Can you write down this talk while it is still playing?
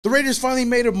The Raiders finally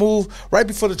made a move right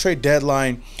before the trade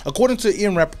deadline. According to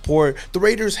Ian Rappaport, the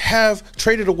Raiders have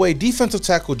traded away defensive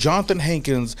tackle Johnathan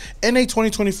Hankins and a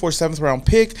 2024 7th-round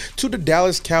pick to the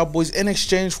Dallas Cowboys in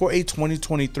exchange for a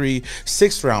 2023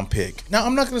 6th-round pick. Now,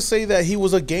 I'm not going to say that he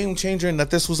was a game changer and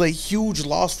that this was a huge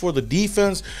loss for the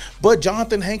defense, but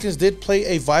Johnathan Hankins did play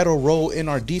a vital role in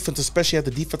our defense, especially at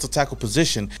the defensive tackle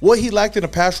position. What he lacked in the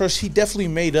pass rush, he definitely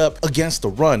made up against the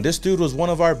run. This dude was one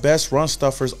of our best run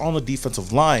stuffers on the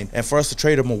defensive line. And for us to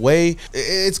trade him away,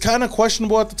 it's kind of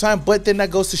questionable at the time, but then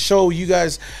that goes to show you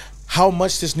guys how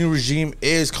much this new regime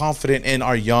is confident in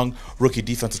our young rookie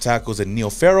defensive tackles in Neil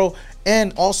Farrell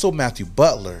and also Matthew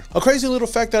Butler. A crazy little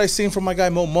fact that I seen from my guy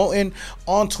Mo Moten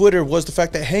on Twitter was the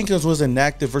fact that Hankins was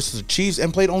inactive versus the Chiefs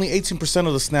and played only 18%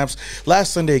 of the snaps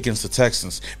last Sunday against the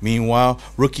Texans. Meanwhile,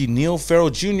 rookie Neil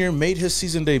Farrell Jr. made his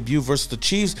season debut versus the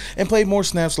Chiefs and played more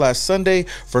snaps last Sunday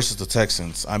versus the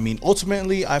Texans. I mean,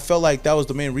 ultimately, I felt like that was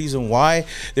the main reason why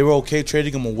they were okay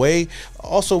trading him away.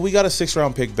 Also, we got a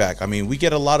 6th-round pick back. I mean, we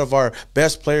get a lot of our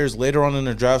best players later on in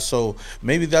the draft, so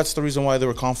maybe that's the reason why they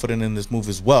were confident in this move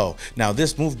as well. Now,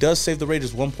 this move does save the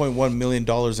Raiders $1.1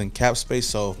 million in cap space,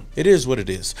 so it is what it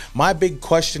is. My big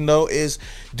question, though, is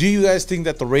do you guys think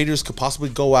that the Raiders could possibly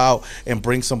go out and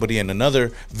bring somebody in,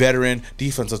 another veteran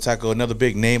defensive tackle, another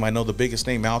big name? I know the biggest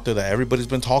name out there that everybody's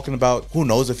been talking about, who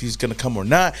knows if he's going to come or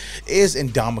not, is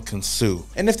Ndamukong Suh.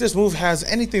 And if this move has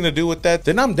anything to do with that,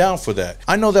 then I'm down for that.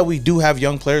 I know that we do have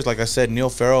young players, like I said, Neil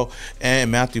Farrell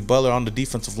and Matthew Butler on the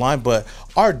defensive line, but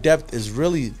our depth is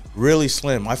really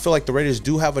slim. I feel like the Raiders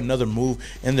do have another move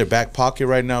in their back pocket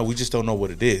right now. We just don't know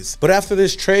what it is. But after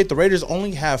this trade, the Raiders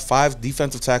only have 5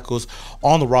 defensive tackles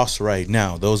on the roster right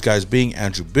now. Those guys being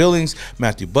Andrew Billings,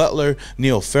 Matthew Butler,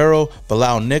 Neil Farrell,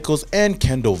 Bilal Nichols, and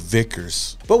Kendall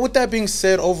Vickers. But with that being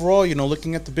said, overall,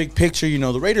 looking at the big picture,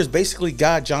 the Raiders basically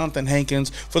got Johnathan Hankins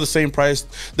for the same price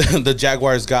the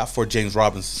Jaguars got for James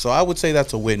Robinson. So I would say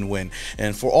that's a win-win.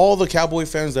 And for all the Cowboy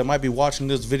fans that might be watching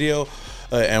this video,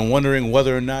 and wondering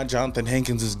whether or not Johnathan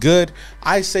Hankins is good,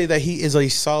 I say that he is a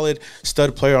solid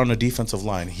stud player on the defensive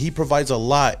line. He provides a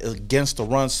lot against the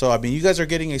run. So, I mean, you guys are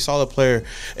getting a solid player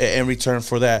in return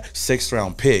for that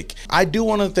 6th-round pick. I do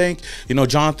want to thank,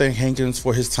 Johnathan Hankins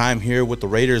for his time here with the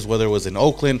Raiders, whether it was in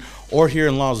Oakland or here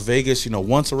in Las Vegas.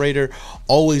 Once a Raider,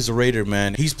 always a Raider,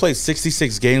 man. He's played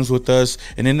 66 games with us,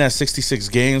 and in that 66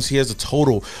 games, he has a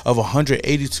total of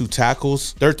 182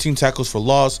 tackles, 13 tackles for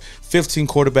loss, 15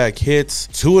 quarterback hits,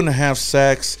 2.5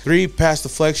 sacks, 3 pass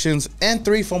deflections, and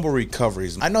 3 fumble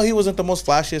recoveries. I know he wasn't the most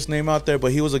flashiest name out there,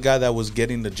 but he was a guy that was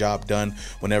getting the job done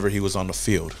whenever he was on the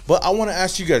field. But I want to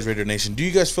ask you guys, Raider Nation, do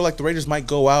you guys feel like the Raiders might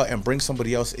go out and bring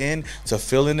somebody else in to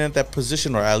fill in at that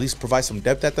position, or at least provide some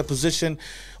depth at that position?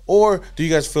 Or do you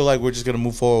guys feel like we're just going to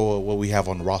move forward with what we have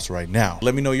on the roster right now?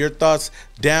 Let me know your thoughts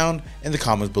down in the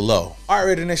comments below. All right,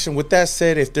 Raider Nation, with that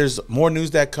said, if there's more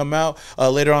news that come out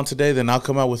later on today, then I'll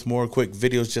come out with more quick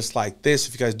videos just like this.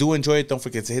 If you guys do enjoy it, don't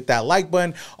forget to hit that like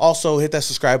button. Also, hit that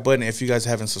subscribe button if you guys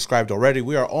haven't subscribed already.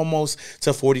 We are almost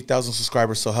to 40,000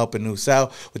 subscribers, so helping us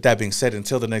out. With that being said,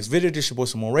 until the next video, this your boy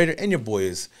Simone Raider, and your boy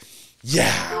is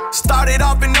Started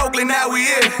off in Oakland, now we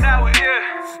here.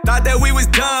 Thought that we was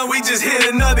done, we just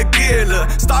hit another gear.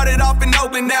 Look, started off in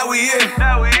Oakland, now we here.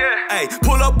 Hey,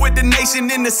 pull up with the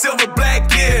nation in the silver black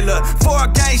gear. Look,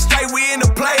 4 games straight, we in the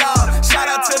playoff. Shout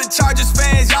out to the Chargers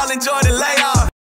fans, y'all enjoy the layoff.